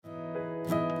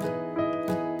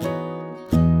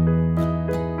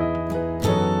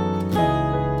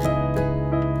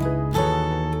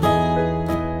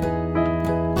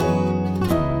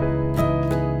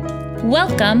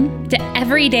Welcome to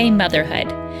Everyday Motherhood,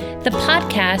 the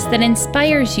podcast that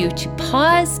inspires you to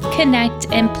pause, connect,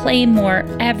 and play more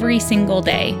every single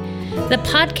day. The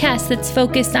podcast that's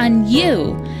focused on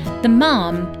you, the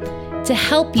mom, to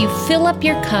help you fill up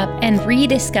your cup and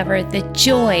rediscover the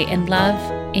joy and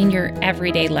love in your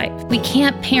everyday life. We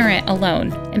can't parent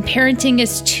alone, and parenting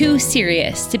is too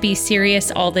serious to be serious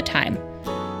all the time.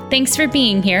 Thanks for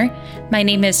being here. My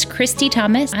name is Christy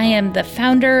Thomas. I am the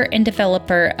founder and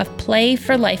developer of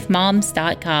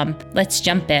PlayForLifeMoms.com. Let's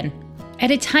jump in.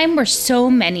 At a time where so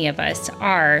many of us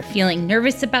are feeling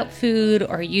nervous about food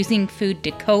or using food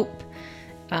to cope,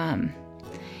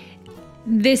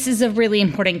 this is a really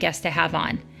important guest to have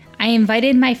on. I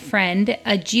invited my friend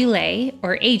Ajile,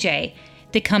 or AJ,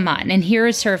 to come on, and here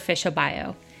is her official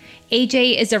bio.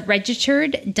 AJ is a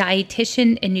registered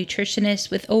dietitian and nutritionist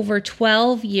with over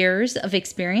 12 years of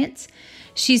experience.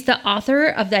 She's the author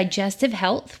of Digestive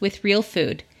Health with Real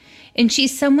Food, and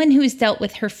she's someone who's dealt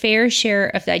with her fair share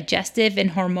of digestive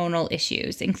and hormonal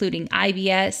issues, including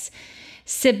IBS,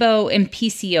 SIBO, and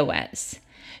PCOS.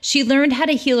 She learned how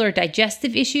to heal her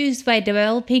digestive issues by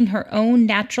developing her own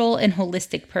natural and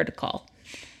holistic protocol,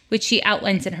 which she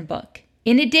outlines in her book.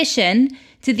 In addition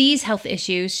to these health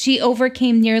issues, she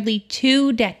overcame nearly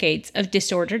 2 decades of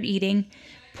disordered eating,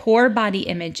 poor body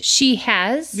image. She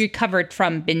has recovered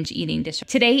from binge eating disorder.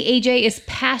 Today, AJ is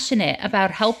passionate about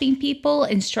helping people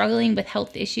and struggling with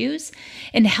health issues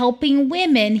and helping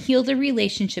women heal their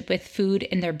relationship with food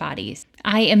and their bodies.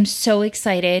 I am so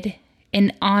excited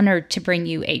and honored to bring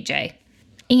you AJ.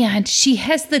 And she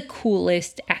has the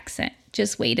coolest accent.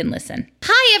 Just wait and listen.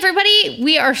 Hi, everybody.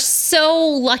 We are so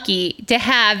lucky to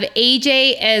have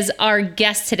AJ as our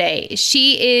guest today.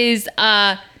 She is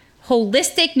a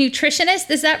holistic nutritionist.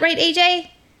 Is that right, AJ?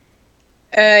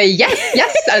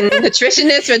 Yes. A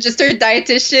nutritionist, registered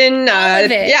dietitian. All of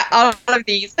it. Yeah, all of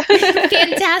these.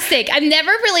 Fantastic. I'm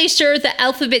never really sure the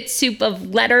alphabet soup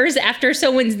of letters after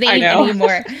someone's name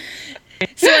anymore.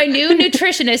 So I knew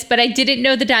nutritionist, but I didn't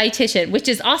know the dietitian, which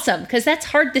is awesome because that's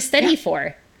hard to study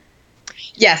for.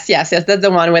 Yes. That's the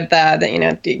one with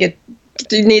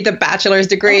you need the bachelor's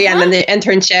degree and then the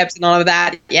internships and all of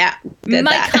that. Yeah.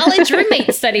 My college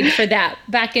roommate studied for that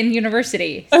back in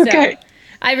university. Okay. So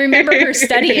I remember her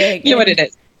studying. You know what it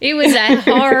is. It was a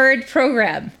hard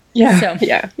program. Yeah. So.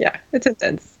 Yeah. It's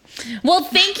intense. Well,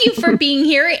 thank you for being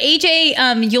here.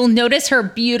 AJ, you'll notice her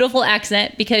beautiful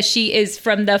accent because she is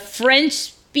from the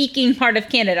French-speaking part of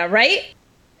Canada, right?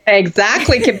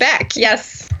 Exactly. Quebec.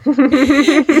 Yes.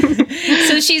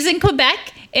 So she's in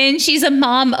Quebec, and she's a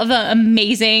mom of an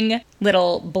amazing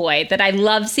little boy that I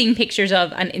love seeing pictures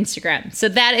of on Instagram. So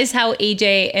that is how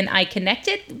AJ and I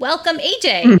connected. Welcome,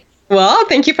 AJ. Well,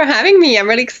 thank you for having me. I'm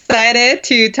really excited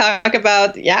to talk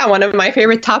about, one of my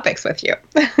favorite topics with you.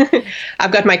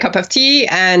 I've got my cup of tea,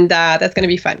 and that's going to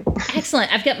be fun.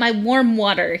 Excellent. I've got my warm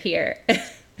water here.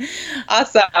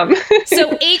 Awesome.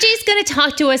 So AJ's going to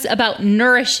talk to us about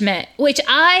nourishment, which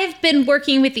I've been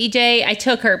working with AJ. I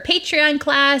took her Patreon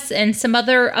class and some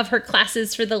other of her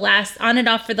classes for the last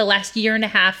year and a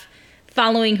half,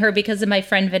 following her because of my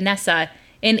friend Vanessa.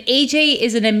 And AJ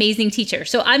is an amazing teacher.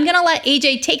 So I'm going to let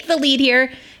AJ take the lead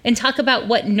here and talk about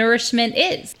what nourishment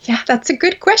is. Yeah, that's a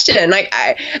good question.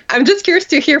 I'm just curious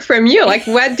to hear from you.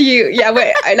 What do you,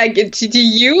 do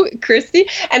you, Christy,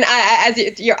 and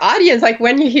as your audience,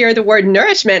 when you hear the word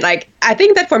nourishment, I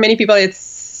think that for many people,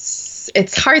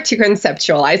 it's hard to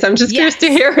conceptualize. I'm just curious to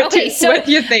hear what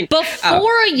you think. Before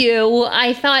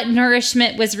I thought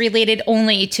nourishment was related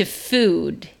only to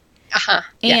food.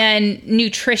 And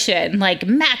nutrition, like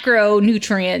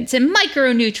macronutrients and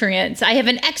micronutrients. I have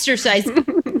an exercise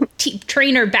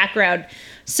trainer background.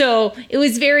 So it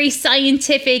was very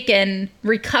scientific and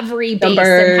recovery based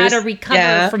and how to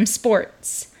recover from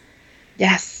sports.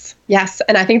 Yes.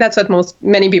 And I think that's what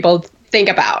many people think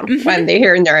about when they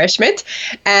hear nourishment.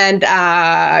 And,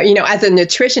 as a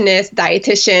nutritionist,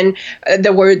 dietitian,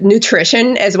 the word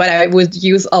nutrition is what I would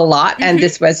use a lot. And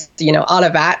this was, all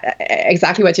of that,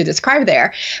 exactly what you described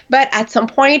there. But at some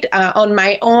point on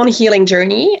my own healing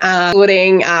journey,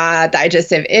 including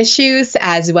digestive issues,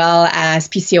 as well as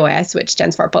PCOS, which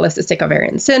stands for polycystic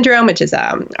ovarian syndrome, which is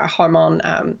a hormone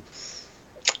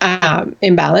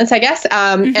imbalance, I guess,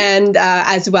 and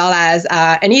as well as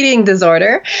an eating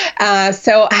disorder.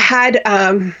 So I had,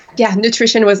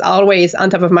 nutrition was always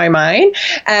on top of my mind.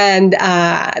 And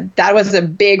that was a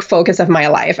big focus of my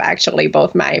life, actually,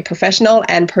 both my professional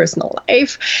and personal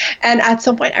life. And at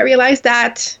some point, I realized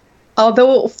that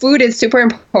although food is super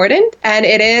important and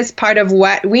it is part of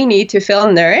what we need to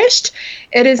feel nourished,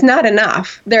 it is not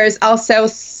enough. There's also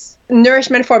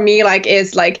nourishment for me,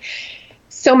 is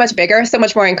so much bigger, so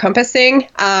much more encompassing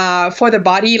for the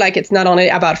body. Like it's not only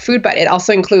about food, but it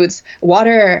also includes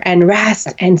water and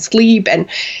rest and sleep and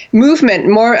movement.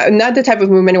 More not the type of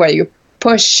movement where you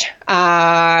push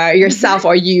yourself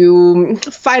or you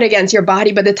fight against your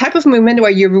body, but the type of movement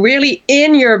where you're really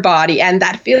in your body and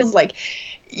that feels like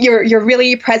you're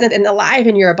really present and alive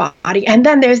in your body. And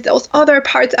then there's those other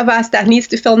parts of us that needs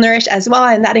to feel nourished as well.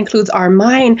 And that includes our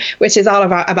mind, which is all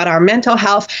about our mental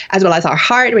health, as well as our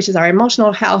heart, which is our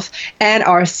emotional health, and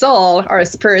our soul, our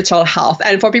spiritual health.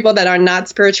 And for people that are not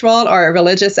spiritual or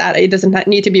religious, it doesn't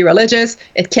need to be religious.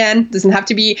 It doesn't have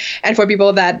to be. And for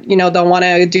people that, don't want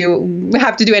to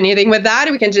have to do anything with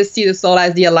that, we can just see the soul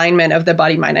as the alignment of the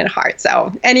body, mind, and heart.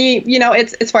 So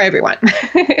it's for everyone.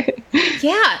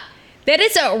 Yeah. That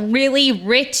is a really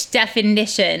rich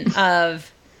definition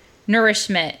of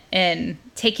nourishment and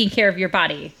taking care of your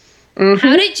body. Mm-hmm.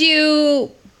 How did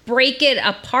you break it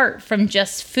apart from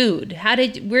just food?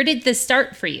 Where did this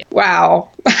start for you? Wow.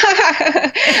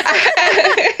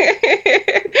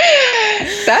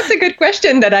 That's a good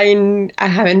question that I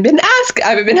haven't been asked.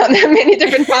 I've been on many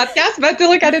different podcasts, but to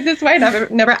look at it this way, and I've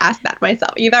never asked that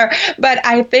myself either. But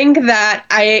I think that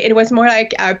it was more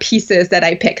like pieces that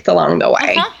I picked along the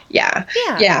way. Uh-huh.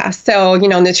 Yeah. So,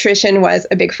 nutrition was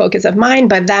a big focus of mine,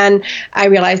 but then I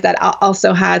realized that I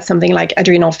also had something like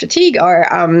adrenal fatigue or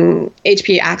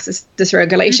HPA axis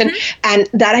dysregulation, and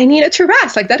that I needed to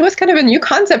rest. Like that was kind of a new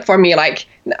concept for me. Like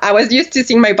I was used to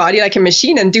seeing my body like a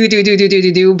machine and do,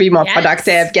 be more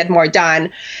productive, get more done.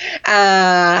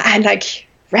 And like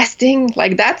resting,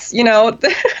 like that's,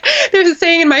 there's a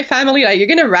saying in my family, like you're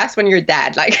going to rest when you're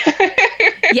dead. Like,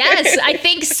 yes, I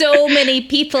think so many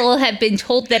people have been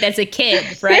told that as a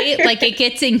kid, right? Like it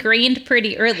gets ingrained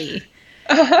pretty early.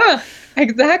 Uh-huh.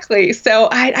 Exactly. So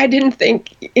I didn't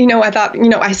think, I thought,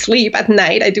 I sleep at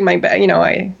night. I do my bed,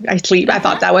 I sleep. I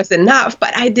thought that was enough,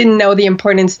 but I didn't know the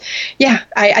importance. Yeah,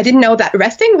 I didn't know that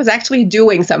resting was actually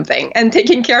doing something and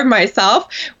taking care of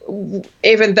myself,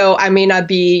 even though I may not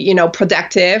be,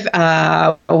 productive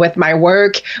with my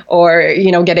work or,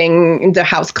 getting the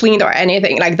house cleaned or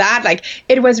anything like that. Like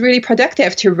it was really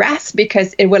productive to rest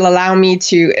because it will allow me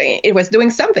it was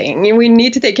doing something. We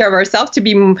need to take care of ourselves to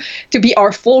be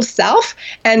our full self.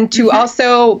 And to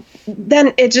also,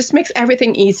 then it just makes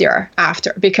everything easier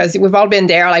after, because we've all been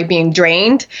there, like being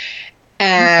drained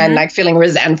and like feeling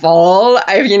resentful,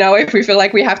 if we feel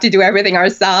like we have to do everything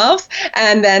ourselves.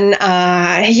 And then,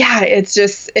 it's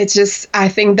just, I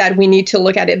think that we need to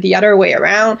look at it the other way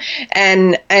around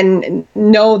and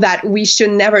know that we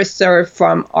should never serve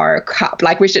from our cup.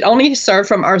 Like we should only serve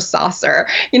from our saucer,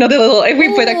 if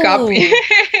we put a cup.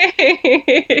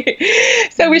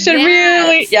 So we should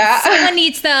really, Someone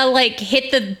needs to hit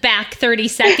the back 30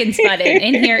 seconds button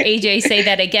and hear AJ say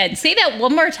that again. Say that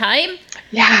one more time.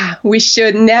 Yeah, we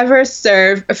should never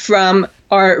serve from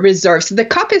our reserves. The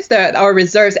cup is our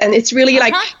reserves, and it's really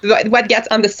like what gets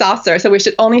on the saucer. So we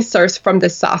should only serve from the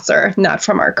saucer, not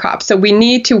from our cup. So we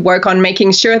need to work on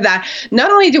making sure that not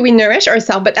only do we nourish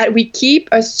ourselves, but that we keep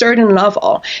a certain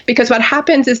level. Because what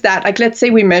happens is that, let's say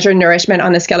we measure nourishment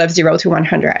on a scale of 0 to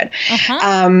 100.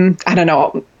 I don't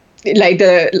know. Like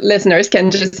the listeners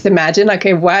can just imagine,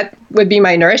 what would be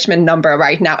my nourishment number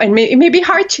right now? And it may be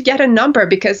hard to get a number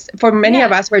because for many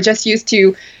of us, we're just used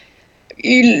to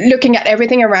looking at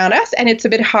everything around us. And it's a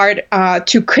bit hard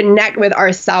to connect with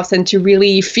ourselves and to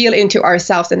really feel into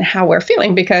ourselves and how we're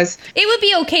feeling, because it would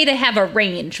be okay to have a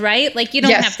range, right? Like you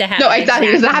don't have to have no, exactly.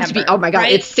 It doesn't have to be, oh my God,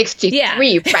 right? It's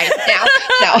 63 right now.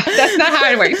 No, that's not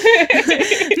how it works.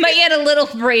 My aunt, a little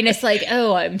brain is like,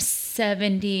 oh, I'm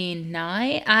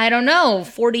 79. I don't know,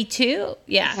 42.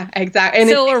 Yeah, exactly. And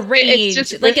so a range, it's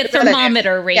just like a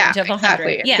thermometer range of 100.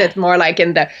 Exactly. Yeah, it's more like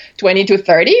in the 20 to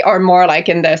 30, or more like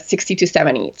in the 60 to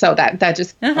 70. So that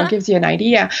just gives you an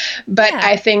idea. But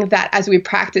I think that as we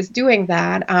practice doing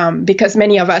that, because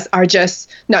many of us are just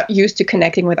not used to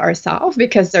connecting with ourselves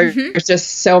because there's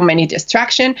just so many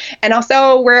distractions, and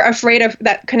also we're afraid of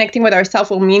that connecting with ourselves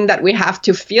will mean that we have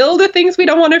to feel the things we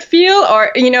don't want to feel,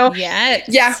 or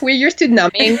we're used to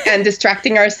numbing and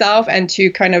distracting ourselves and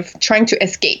to kind of trying to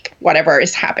escape whatever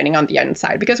is happening on the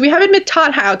inside, because we haven't been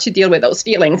taught how to deal with those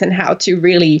feelings and how to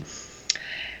really,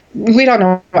 we don't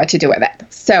know what to do with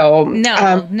it. So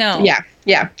no.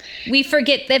 Yeah. We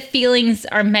forget that feelings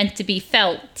are meant to be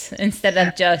felt instead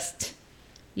of just,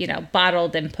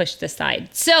 bottled and pushed aside.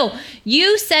 So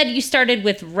you said you started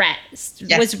with rest.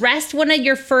 Yes. Was rest one of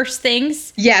your first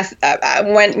things? Yes.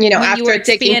 When after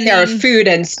taking care of food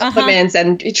and supplements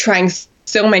and trying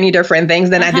so many different things.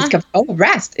 Then I discovered,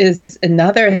 rest is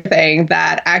another thing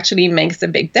that actually makes a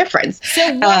big difference.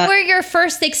 So what were your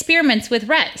first experiments with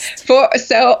rest?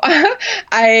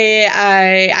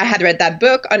 I had read that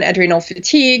book on adrenal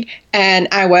fatigue, and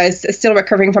I was still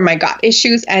recovering from my gut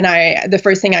issues. And the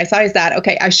first thing I saw is that,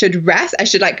 okay, I should rest. I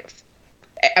should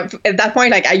at that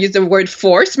point, I used the word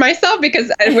force myself,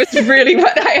 because it was really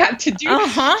what I had to do.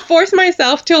 Force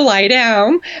myself to lie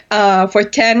down for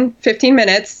 10, 15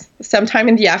 minutes sometime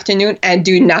in the afternoon and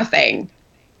do nothing.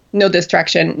 No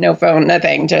distraction, no phone,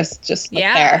 nothing, just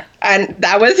there. And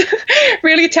that was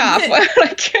really tough.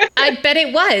 I bet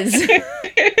it was.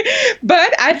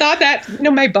 But I thought that,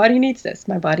 my body needs this.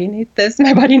 My body needs this.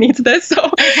 My body needs this.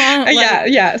 So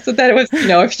yeah. So that was,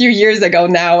 a few years ago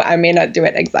now. I may not do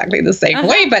it exactly the same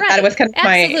way, but that was kind of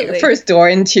my first door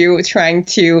into trying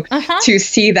to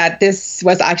see that this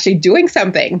was actually doing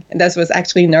something. And this was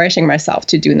actually nourishing myself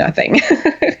to do nothing.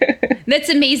 That's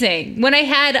amazing. When I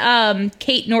had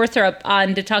Kate Northrup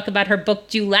on to talk about her book,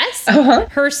 Do Less,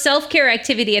 her self-care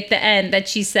activity at the end that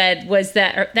she said was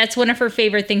that's one of her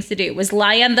favorite things to do, was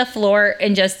lie on the floor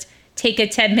and just take a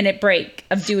 10-minute break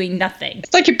of doing nothing.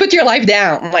 It's like you put your life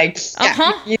down.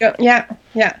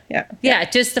 Yeah,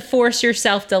 just to force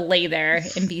yourself to lay there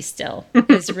and be still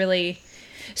is really...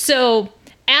 So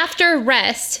after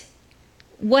rest,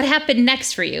 what happened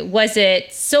next for you? Was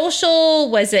it social?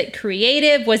 Was it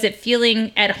creative? Was it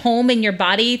feeling at home in your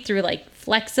body through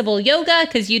flexible yoga?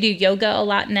 Because you do yoga a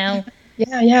lot now.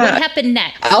 Yeah. What happened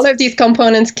next? All of these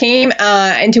components came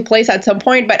into place at some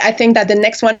point, but I think that the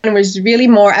next one was really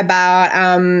more about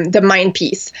the mind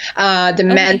piece, the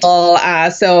mental.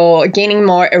 So gaining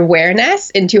more awareness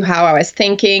into how I was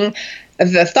thinking,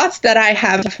 the thoughts that I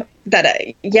have, that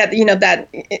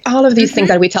all of these things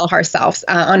that we tell ourselves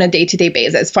on a day-to-day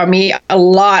basis. For me, a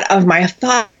lot of my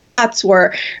thoughts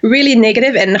were really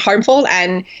negative and harmful,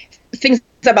 and things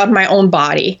about my own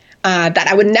body that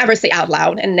I would never say out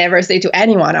loud and never say to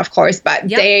anyone, of course, but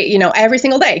they, every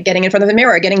single day, getting in front of the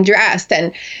mirror, getting dressed,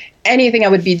 and anything I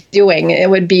would be doing, it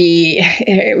would be,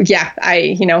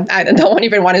 I don't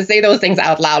even want to say those things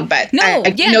out loud, but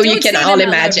you can all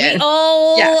imagine.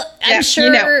 I'm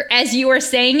sure as you were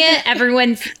saying it,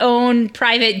 everyone's own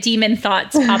private demon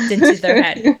thoughts popped into their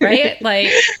head, right?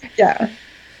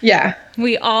 Yeah.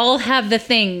 We all have the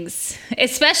things,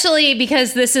 especially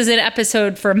because this is an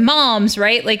episode for moms,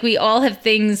 right? We all have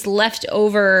things left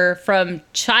over from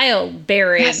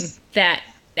childbearing that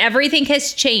everything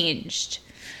has changed.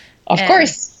 Of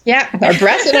course. Yeah. Our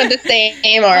breasts are not the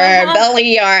same, or our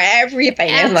belly, or everything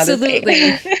is not the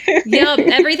same. Yep.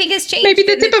 Everything has changed. Maybe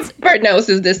the tip of our nose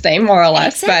is the same, more or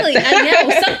less. Exactly. But I know.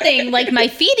 Something like my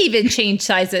feet even change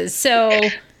sizes. So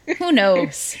who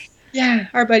knows? Yeah,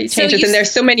 our body changes, and there's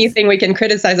so many things we can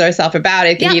criticize ourselves about.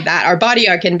 It can be that our body,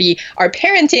 or can be our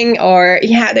parenting, or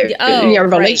your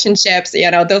relationships.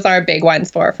 Those are big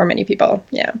ones for many people.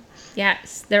 Yeah.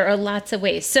 Yes, there are lots of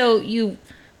ways. So you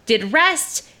did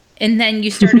rest, and then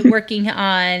you started working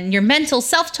on your mental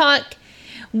self-talk.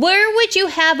 Where would you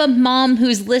have a mom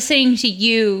who's listening to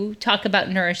you talk about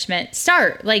nourishment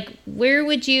start? Where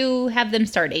would you have them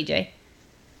start, AJ?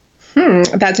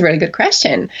 That's a really good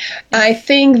question. I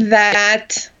think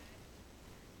that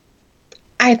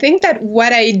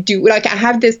what I do, I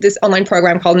have this online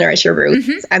program called Nourish Your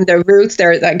Roots, and the roots,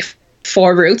 there are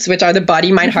 4 roots, which are the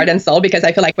body, mind, heart, and soul, because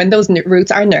I feel like when those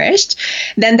roots are nourished,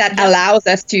 then that allows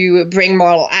us to bring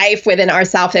more life within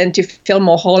ourselves and to feel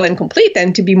more whole and complete,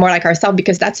 and to be more like ourselves,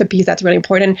 because that's a piece that's really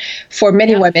important for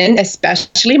many women,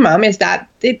 especially mom, is that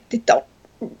they don't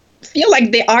feel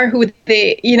like they are who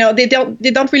they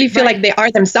don't really feel like they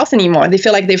are themselves anymore. They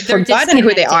feel like they've forgotten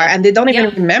who they are, and they don't even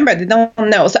remember. They don't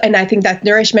know. So, and I think that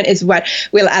nourishment is what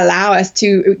will allow us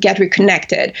to get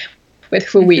reconnected with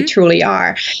who we truly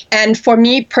are. And for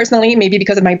me personally, maybe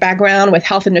because of my background with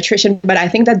health and nutrition, but I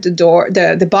think that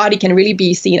the body can really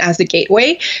be seen as the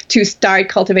gateway to start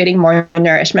cultivating more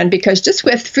nourishment, because just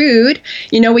with food,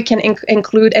 we can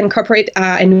incorporate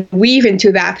and weave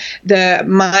into that the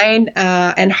mind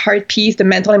and heart piece, the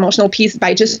mental, emotional piece,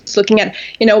 by just looking at,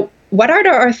 what are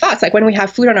our thoughts? When we have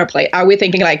food on our plate, are we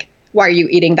thinking why are you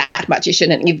eating that much? You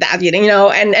shouldn't eat that,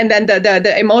 and then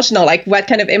the emotional, what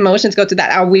kind of emotions go to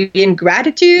that? Are we in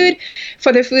gratitude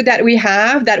for the food that we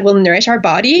have that will nourish our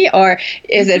body? Or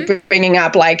is it bringing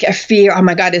up a fear? Oh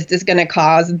my God, is this going to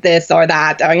cause this or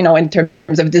that? Or, in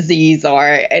terms of disease,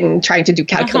 and trying to do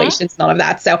calculations and all of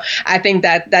that. So I think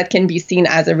that can be seen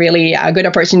as a really good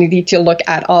opportunity to look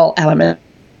at all elements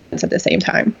at the same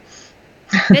time.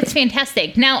 That's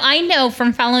fantastic. Now, I know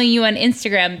from following you on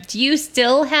Instagram, do you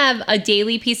still have a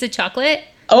daily piece of chocolate?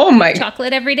 Oh my!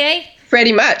 Chocolate every day?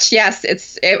 Pretty much, yes.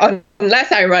 It's on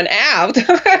unless I run out,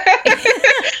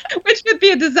 which would be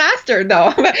a disaster,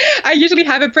 though. I usually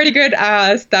have a pretty good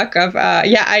stock of,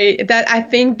 I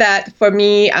think that for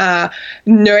me,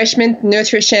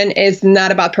 nutrition is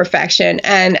not about perfection.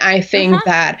 And I think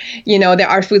that, there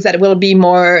are foods that will be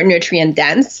more nutrient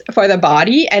dense for the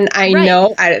body. And I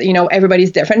know,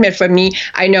 everybody's different. But for me,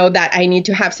 I know that I need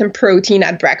to have some protein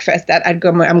at breakfast, that I'm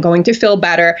going to feel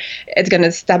better. It's going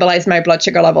to stabilize my blood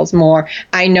sugar levels more.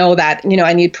 I know that,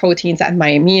 I need proteins at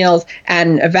my meals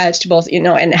and vegetables,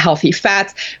 and healthy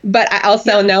fats. But I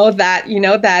also know that,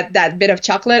 that bit of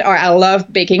chocolate, or I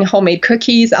love baking homemade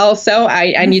cookies also.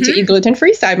 I need to eat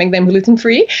gluten-free, so I make them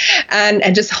gluten-free,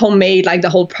 and just homemade, like the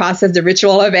whole process, the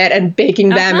ritual of it, and baking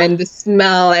them, and the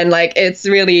smell, and like it's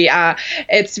really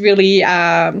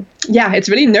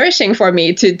nourishing for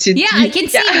me to I can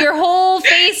see your whole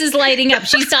face is lighting up.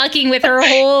 She's talking with her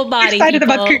whole body. Excited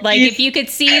about cookies. Like if you could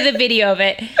see the video of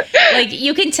it, like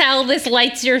you can tell this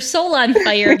lights your soul on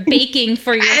fire, baking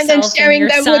for yourself and then sharing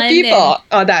and your them son with people.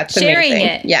 Oh, that's sharing amazing.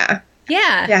 It.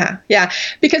 Yeah.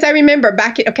 Because I remember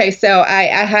so I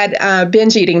had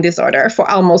binge eating disorder for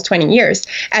almost 20 years.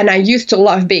 And I used to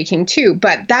love baking too.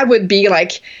 But that would be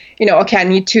like, okay, I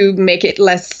need to make it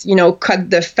less, cut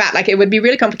the fat. Like it would be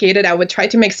really complicated. I would try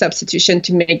to make substitution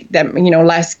to make them,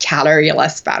 less calorie,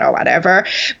 less fat or whatever.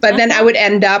 But then I would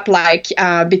end up like,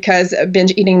 because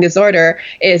binge eating disorder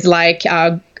is like,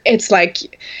 it's like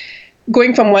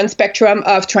going from one spectrum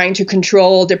of trying to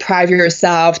control, deprive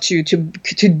yourself to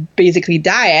basically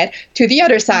diet, to the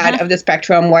other side of the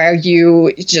spectrum where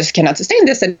you just cannot sustain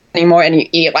this anymore, and you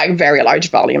eat like very large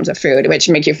volumes of food, which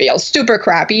make you feel super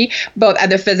crappy, both at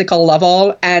the physical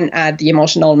level and at the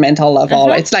emotional, mental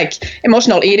level. It's like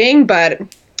emotional eating, but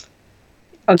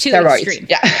on steroids. Extreme.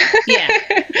 Yeah.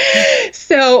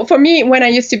 So for me, when I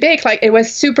used to bake, like it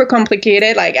was super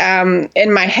complicated. Like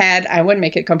in my head, I would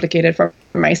make it complicated for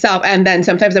myself. And then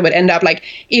sometimes I would end up like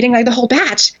eating like the whole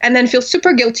batch and then feel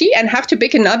super guilty and have to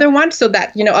bake another one so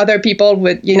that, other people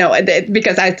would,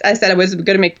 because I said I was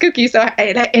going to make cookies. So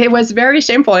it was very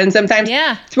shameful. And sometimes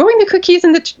throwing the cookies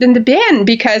in the bin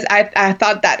because I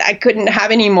thought that I couldn't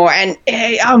have any more. And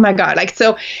oh my God, like,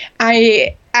 so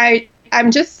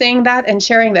I'm just saying that and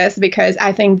sharing this because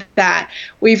I think that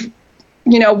we've,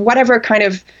 whatever kind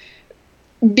of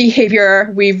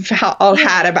behavior we've all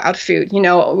had about food,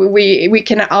 we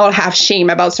can all have shame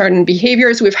about certain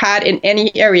behaviors we've had in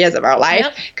any areas of our life.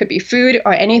 Could be food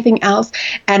or anything else.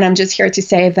 And I'm just here to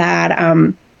say that,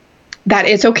 that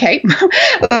it's okay.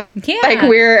 Like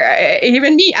we're,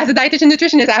 even me as a dietitian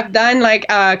nutritionist, I've done like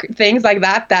things like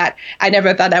that I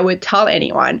never thought I would tell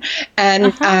anyone.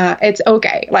 And it's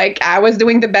okay. Like I was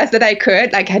doing the best that I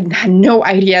could. Like I had no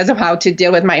ideas of how to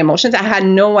deal with my emotions. I had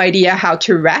no idea how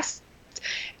to rest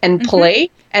and play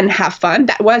and have fun.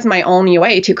 That was my only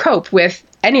way to cope with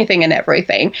anything and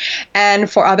everything. And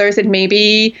for others, it may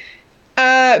be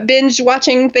binge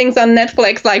watching things on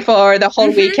Netflix like for the whole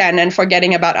weekend and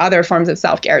forgetting about other forms of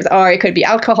self-care, or it could be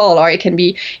alcohol, or it can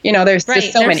be, there's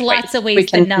just so many lots of ways we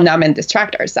can numb and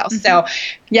distract ourselves. So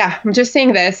I'm just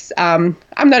saying this. I'm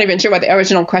not even sure what the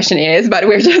original question is, but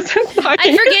we're just talking.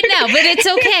 I forget now, but it's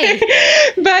okay.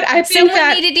 But I think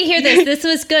someone needed to hear this. This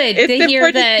was good to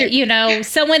hear that,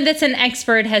 someone that's an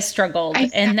expert has struggled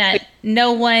and that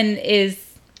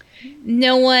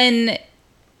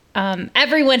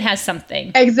everyone has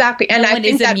something. Exactly. And I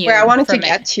think that's where I wanted to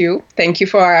get to. Thank you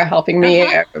for helping me.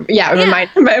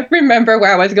 Remember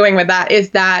where I was going with that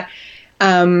is that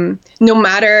no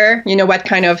matter, what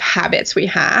kind of habits we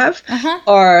have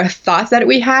or thoughts that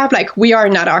we have, like we are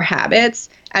not our habits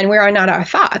and we are not our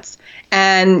thoughts.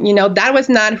 And, that was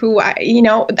not who I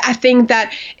think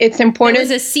that it's important. It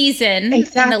was a season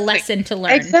and a lesson to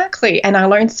learn. Exactly. And I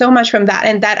learned so much from that.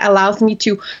 And that allows me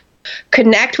to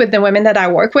connect with the women that I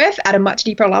work with at a much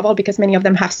deeper level because many of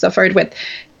them have suffered with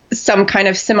some kind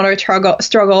of similar struggle.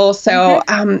 So, so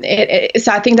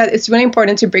I think that it's really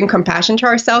important to bring compassion to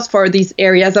ourselves for these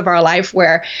areas of our life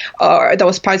where, or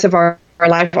those parts of our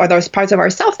life or those parts of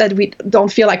ourselves that we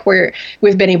don't feel like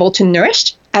we've been able to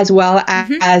nourish as well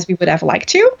as we would have liked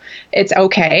to. It's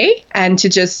okay. And to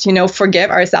just,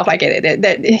 forgive ourselves, like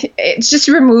it's just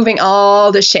removing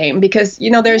all the shame because,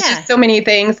 there's just so many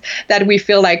things that we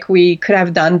feel like we could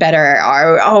have done better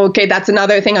or, okay, that's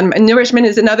another thing on nourishment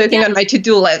is another thing on my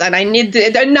to-do list. And I need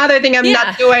another thing I'm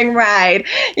not doing right.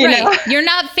 You know? You're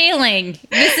not failing.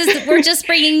 We're just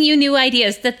bringing you new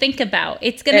ideas to think about.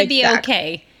 It's going to be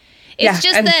okay. It's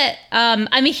just that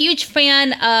I'm a huge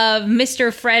fan of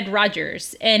Mr. Fred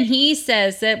Rogers, and he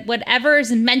says that whatever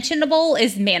is mentionable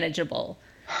is manageable.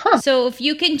 So if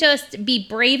you can just be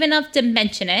brave enough to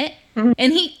mention it,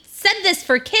 and he said this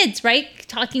for kids, right?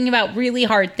 Talking about really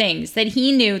hard things, that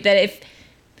he knew that if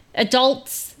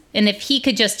adults and if he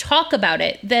could just talk about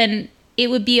it, then it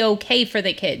would be okay for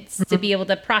the kids to be able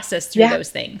to process through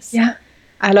those things. Yeah.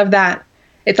 I love that.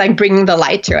 It's like bringing the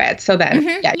light to it. So then,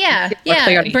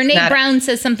 Brene Brown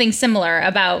says something similar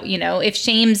about, if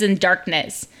shame's in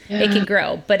darkness, it can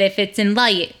grow. But if it's in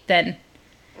light, then...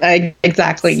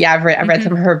 Exactly. Yeah, I've read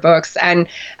some of her books. And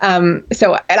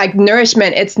so like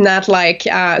nourishment, it's not like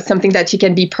something that you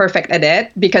can be perfect at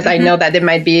it, because I know that there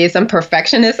might be some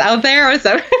perfectionists out there or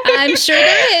some. I'm sure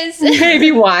there is.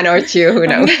 Maybe one or two, who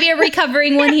knows? Maybe a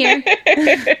recovering one here.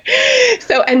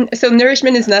 So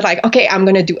nourishment is not like, okay, I'm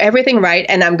going to do everything right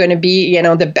and I'm going to be,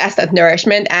 the best at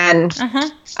nourishment and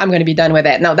I'm going to be done with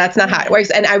it. No, that's not how it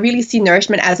works. And I really see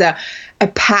nourishment as a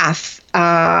path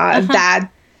that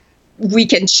we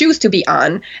can choose to be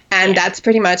on. And that's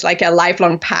pretty much like a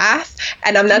lifelong path.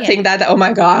 And I'm not saying that, oh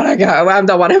my God, I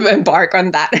don't want to embark on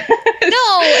that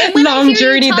long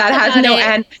journey that has no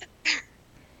end.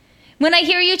 When I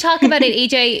hear you talk about it,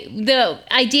 AJ, the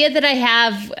idea that I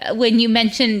have when you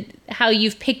mentioned how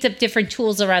you've picked up different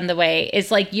tools around the way is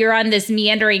like you're on this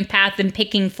meandering path and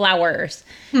picking flowers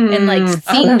and like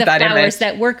seeing the flowers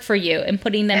that work for you and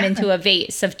putting them into a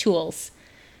vase of tools.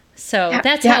 So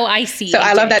that's how I see it. So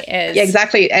I love that.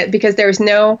 Exactly. Because there's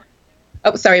no...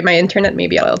 Oh, sorry, my internet may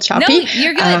be a little choppy. No,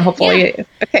 you're good. Hopefully.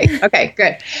 Okay,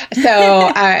 good.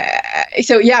 So,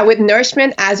 with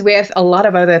nourishment, as with a lot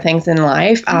of other things in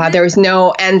life, there's no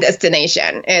end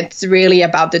destination. It's really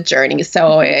about the journey.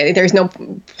 So there's no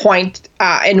point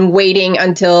in waiting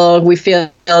until we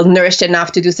feel nourished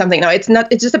enough to do something. No, it's not.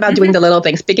 It's just about doing the little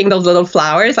things, picking those little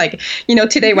flowers. Like,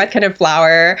 today, what kind of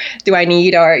flower do I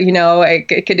need? Or,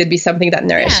 could it be something that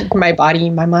nourishes my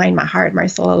body, my mind, my heart, my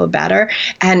soul a little better?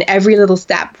 And every little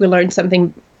step, we learn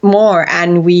something more,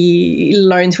 and we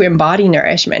learn to embody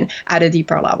nourishment at a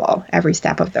deeper level every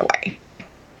step of the way.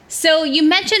 So you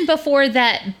mentioned before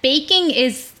that baking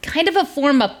is kind of a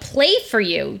form of play for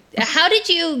you. How did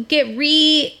you get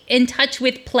in touch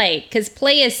with play? Because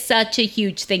play is such a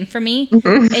huge thing for me,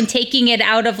 and taking it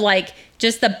out of like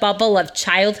just the bubble of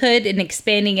childhood and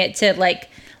expanding it to like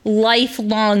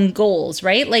lifelong goals,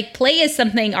 right? Like play is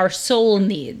something our soul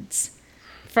needs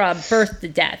from birth to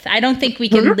death. I don't think we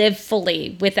can live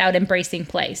fully without embracing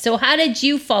play. So how did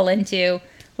you fall into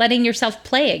letting yourself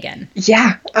play again?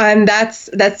 Yeah, that's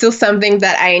still something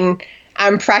that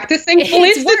I'm practicing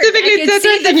fully.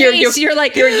 Specifically, you're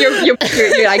like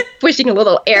pushing a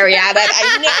little area that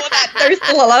I know that there's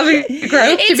still a lot of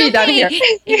growth to be done here.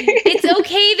 It's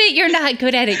okay that you're not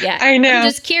good at it yet. I know. I'm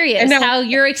just curious how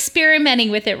you're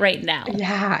experimenting with it right now.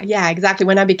 Yeah, exactly.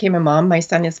 When I became a mom, my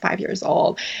son is 5 years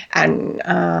old, and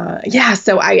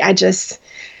so I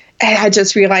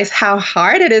just realized how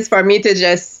hard it is for me to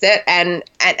just sit and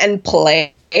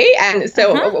play. And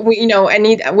so I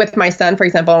need, with my son, for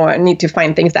example, I need to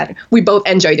find things that we both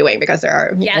enjoy doing, because there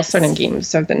are certain games,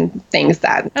 certain things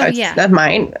that it's not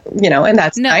mine, and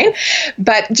that's fine.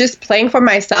 But just playing for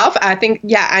myself, I think,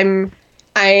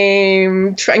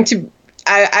 I'm trying to.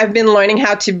 I've been learning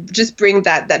how to just bring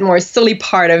that more silly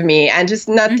part of me and just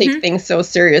not take things so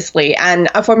seriously. And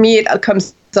for me, it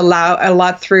comes a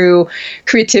lot through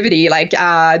creativity, like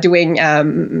doing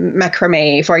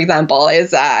macrame, for example,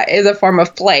 is a form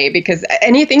of play, because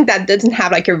anything that doesn't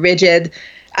have like a rigid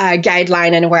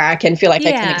guideline and where I can feel like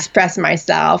I can express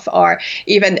myself, or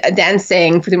even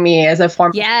dancing to me is a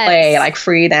form of play, like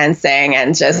free dancing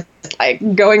and just like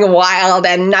going wild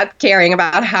and not caring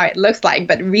about how it looks like,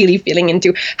 but really feeling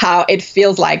into how it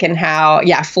feels like and how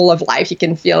full of life you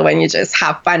can feel when you just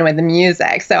have fun with the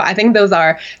music. So I think those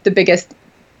are the biggest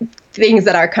things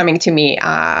that are coming to me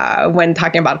when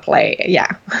talking about play.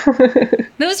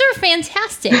 Those are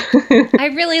fantastic.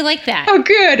 I really like that. Oh,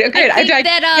 good.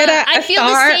 I feel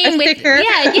the same with.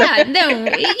 No,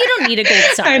 you don't need a gold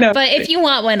star. I know. But if you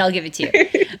want one, I'll give it to you.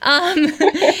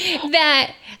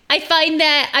 That I find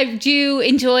that I do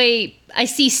enjoy. I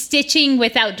see stitching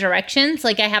without directions.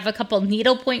 Like I have a couple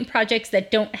needlepoint projects that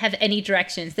don't have any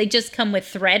directions. They just come with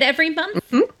thread every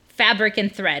month. Fabric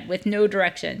and thread with no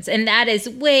directions, and that is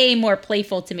way more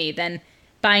playful to me than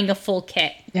buying a full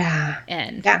kit.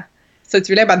 So it's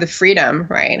really about the freedom,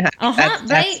 right?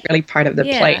 That's really part of the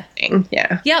play thing.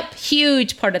 Yep,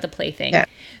 huge part of the play thing.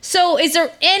 So is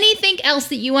there anything else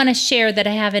that you want to share that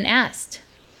I haven't asked?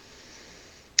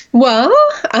 Well,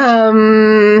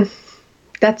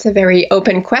 that's a very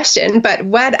open question, but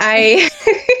what I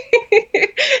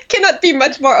cannot be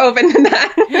much more open than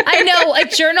that. I know. A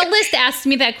journalist asked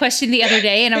me that question the other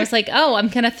day, and I was like, oh, I'm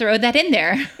going to throw that in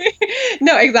there.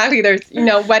 No, exactly. There's,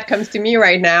 what comes to me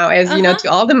right now is, to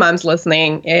all the moms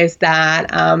listening is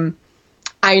that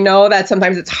I know that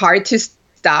sometimes it's hard to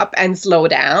stop and slow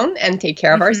down and take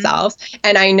care of ourselves.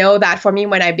 And I know that for me,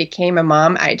 when I became a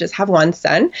mom, I just have one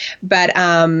son, but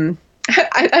I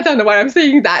don't know why I'm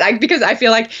saying that, because I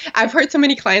feel like I've heard so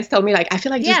many clients tell me, I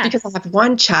feel like just because I have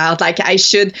one child, I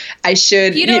should.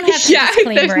 You don't have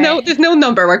to there's no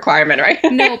number requirement, right?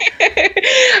 Nope.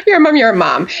 You're a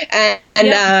mom.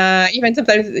 And even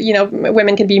sometimes,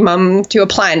 women can be mom to a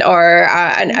plant or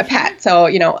a pet. So,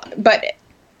 but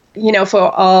for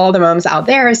all the moms out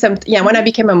there, when I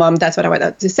became a mom, that's what I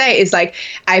wanted to say is I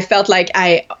felt like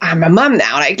I'm a mom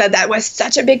now. That was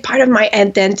such a big part of my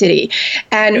identity.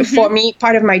 And for me,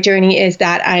 part of my journey is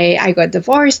that I got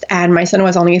divorced and my son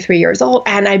was only 3 years old.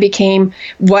 And I became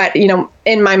what,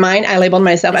 in my mind, I labeled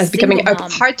myself as becoming a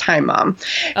part-time mom.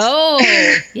 Oh,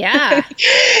 yeah.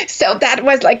 So that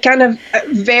was kind of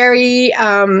a very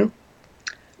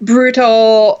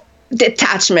brutal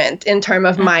detachment in terms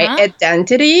of my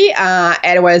identity.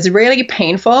 It was really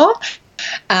painful.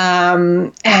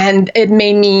 And it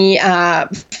made me,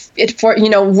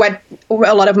 what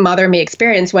a lot of mother may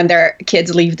experience when their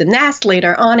kids leave the nest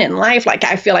later on in life.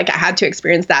 I feel like I had to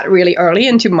experience that really early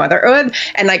into motherhood.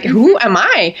 And who am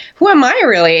I? Who am I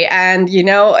really? And,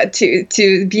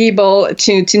 to be able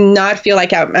to not feel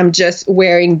like I'm just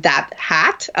wearing that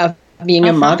hat of being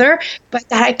a mother, but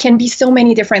that I can be so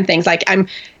many different things. I'm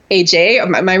AJ,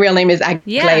 my real name is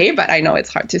Aglaé, but I know it's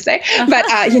hard to say. But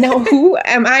who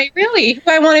am I really?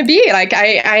 Who I want to be?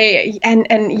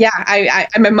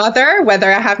 I'm a mother,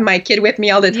 whether I have my kid with me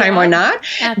all the time or not.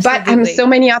 Absolutely. But I'm so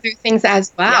many other things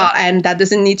as well, and that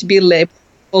doesn't need to be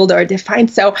labeled or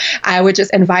defined. So I would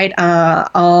just invite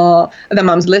all the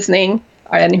moms listening,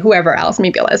 and whoever else may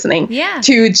be listening,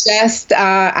 to just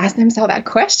ask themselves that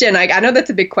question. I know that's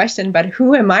a big question, but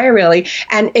who am I really?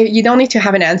 And you don't need to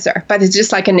have an answer, but it's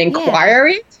just an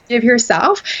inquiry to give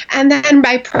yourself. And then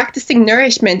by practicing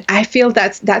nourishment, I feel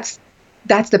that's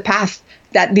the path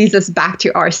that leads us back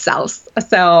to ourselves.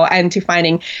 So, and to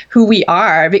finding who we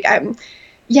are.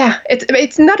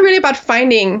 It's not really about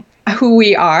finding who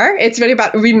we are. It's really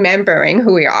about remembering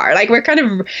who we are.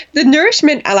 The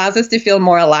nourishment allows us to feel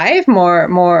more alive,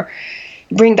 more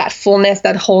bring that fullness,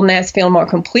 that wholeness, feel more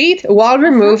complete, while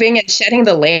removing and shedding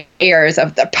the layers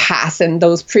of the past and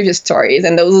those previous stories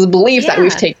and those beliefs that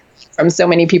we've taken from so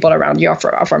many people around you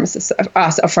or from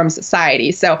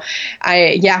society. So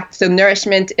so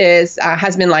nourishment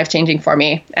has been life-changing for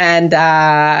me. And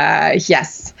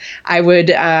yes, I would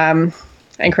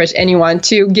encourage anyone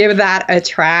to give that a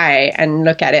try and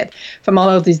look at it from all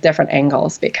of these different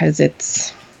angles, because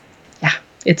it's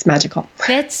magical.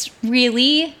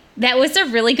 That was a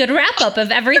really good wrap up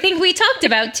of everything we talked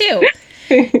about too.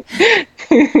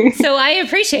 So I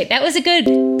appreciate that. Was a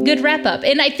good wrap up.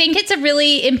 And I think it's a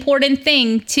really important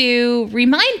thing to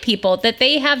remind people that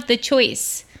they have the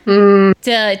choice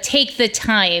to take the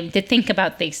time to think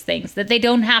about these things, that they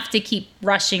don't have to keep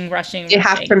rushing. You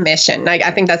have permission.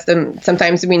 I think that's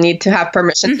sometimes we need to have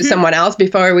permission to someone else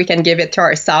before we can give it to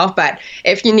ourselves. But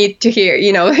if you need to hear,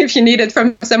 if you need it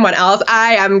from someone else,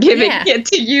 I am giving it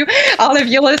to you. All of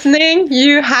you listening,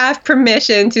 you have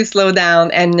permission to slow down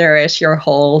and nourish your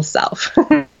whole self.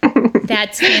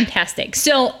 That's fantastic.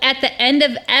 So at the end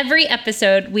of every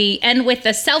episode, we end with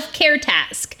a self-care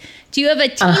task. Do you have a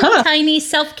tiny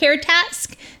self-care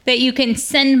task that you can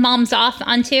send moms off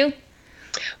onto?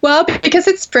 Well, because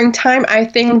it's springtime, I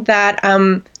think that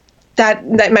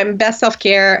that my best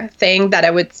self-care thing that I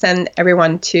would send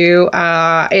everyone to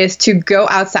is to go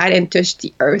outside and touch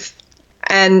the earth.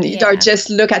 And or just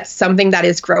look at something that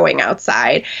is growing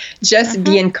outside. Just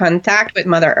be in contact with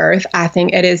Mother Earth. I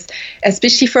think it is,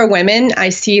 especially for women, I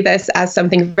see this as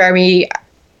something very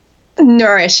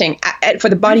nourishing for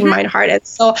the body, mind, heart, and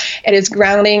soul. It is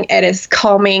grounding. It is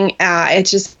calming. It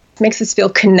just makes us feel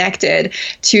connected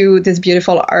to this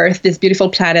beautiful earth, this beautiful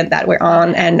planet that we're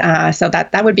on. And so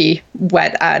that would be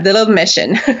what the little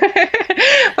mission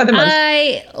for the month.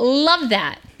 I love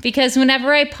that. Because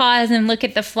whenever I pause and look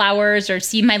at the flowers or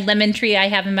see my lemon tree I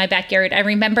have in my backyard, I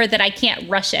remember that I can't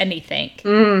rush anything.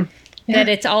 That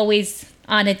it's always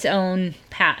on its own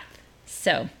path.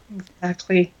 So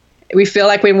exactly. We feel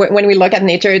like when we look at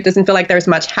nature, it doesn't feel like there's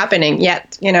much happening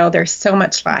yet. There's so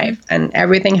much life, and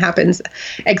everything happens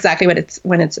exactly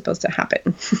when it's supposed to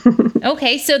happen.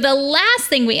 Okay, so the last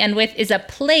thing we end with is a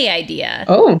play idea.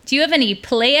 Oh. Do you have any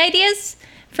play ideas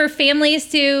for families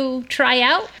to try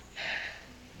out?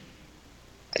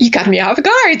 You got me off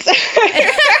guard.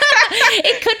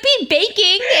 It could be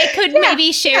baking. It could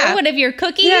maybe share one of your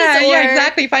cookies. Yeah,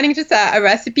 exactly. Finding just a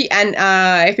recipe. And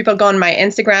if people go on my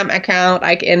Instagram account,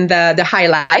 like in the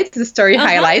highlights, the story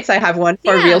highlights, I have one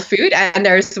for real food. And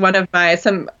there's one of my,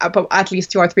 at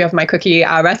least 2 or 3 of my cookie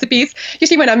recipes.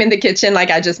 Usually when I'm in the kitchen, like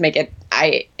I just make it,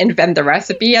 I invent the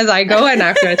recipe as I go. And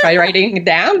after I try writing it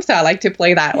down. So I like to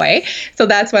play that way. So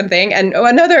that's one thing. And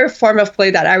another form of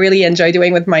play that I really enjoy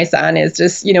doing with my son is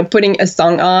just, putting a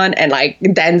song on and like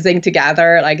dancing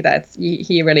together. Like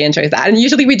he really enjoys that. And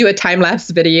usually we do a time-lapse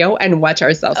video and watch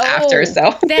ourselves after.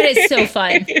 So that is so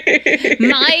fun.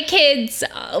 My kids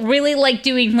really like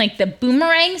doing like the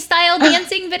boomerang style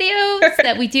dancing videos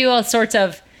that we do all sorts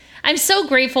of. I'm so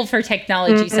grateful for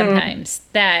technology sometimes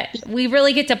that we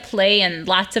really get to play in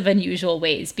lots of unusual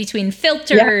ways between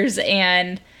filters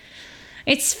and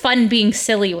it's fun being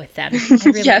silly with them. I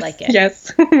really like it.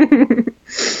 Yes.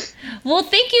 Well,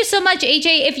 thank you so much,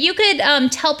 AJ. If you could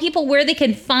tell people where they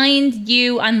can find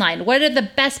you online, what are the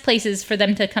best places for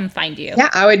them to come find you? Yeah,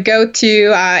 I would go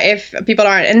to, if people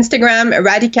are on Instagram,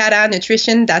 Radicata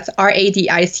Nutrition, that's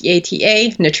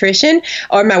Radicata Nutrition,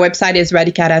 or my website is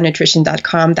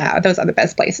radicatanutrition.com. Those are the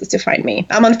best places to find me.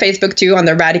 I'm on Facebook too, on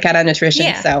the Radicata Nutrition.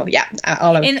 Yeah. So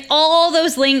and all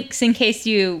those links, in case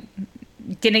you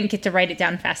didn't get to write it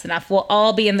down fast enough, will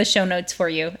all be in the show notes for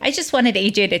you. I just wanted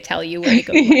AJ to tell you where to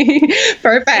go.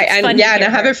 Perfect. And I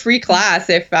have a free class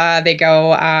if they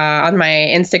go on my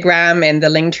Instagram in the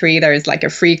link tree. There's like a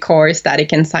free course that you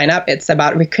can sign up. It's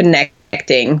about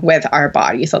reconnecting with our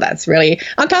body. So that's really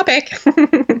on topic.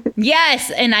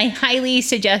 Yes, and I highly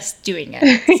suggest doing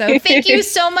it. So thank you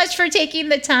so much for taking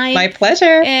the time. My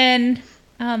pleasure. And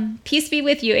peace be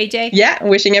with you, AJ. Yeah,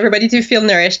 wishing everybody to feel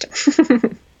nourished.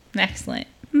 Excellent.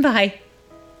 Bye.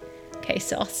 Okay,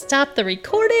 so I'll stop the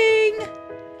recording.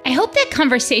 I hope that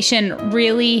conversation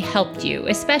really helped you,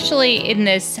 especially in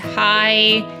this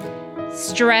high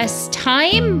stress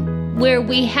time where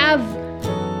we have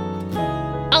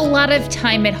a lot of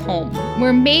time at home,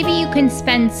 where maybe you can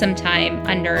spend some time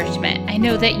on nourishment. I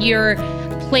know that your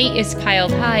plate is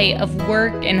piled high of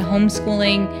work and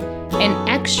homeschooling and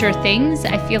extra things.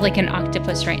 I feel like an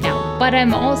octopus right now, but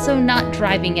I'm also not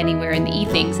driving anywhere in the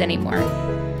evenings anymore.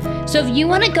 So if you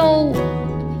want to go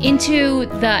into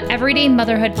the Everyday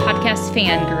Motherhood Podcast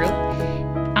fan group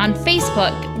on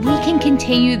Facebook, we can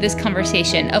continue this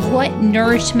conversation of what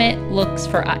nourishment looks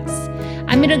for us.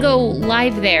 I'm going to go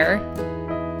live there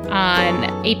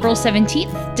on April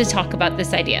 17th to talk about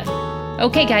this idea.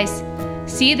 Okay, guys,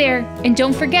 see you there. And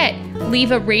don't forget,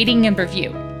 leave a rating and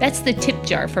review. That's the tip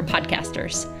jar for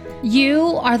podcasters.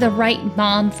 You are the right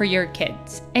mom for your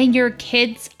kids, and your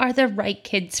kids are the right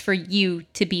kids for you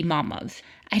to be mom of.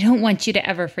 I don't want you to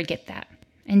ever forget that.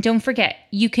 And don't forget,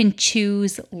 you can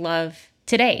choose love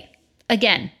today.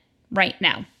 Again, right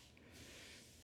now.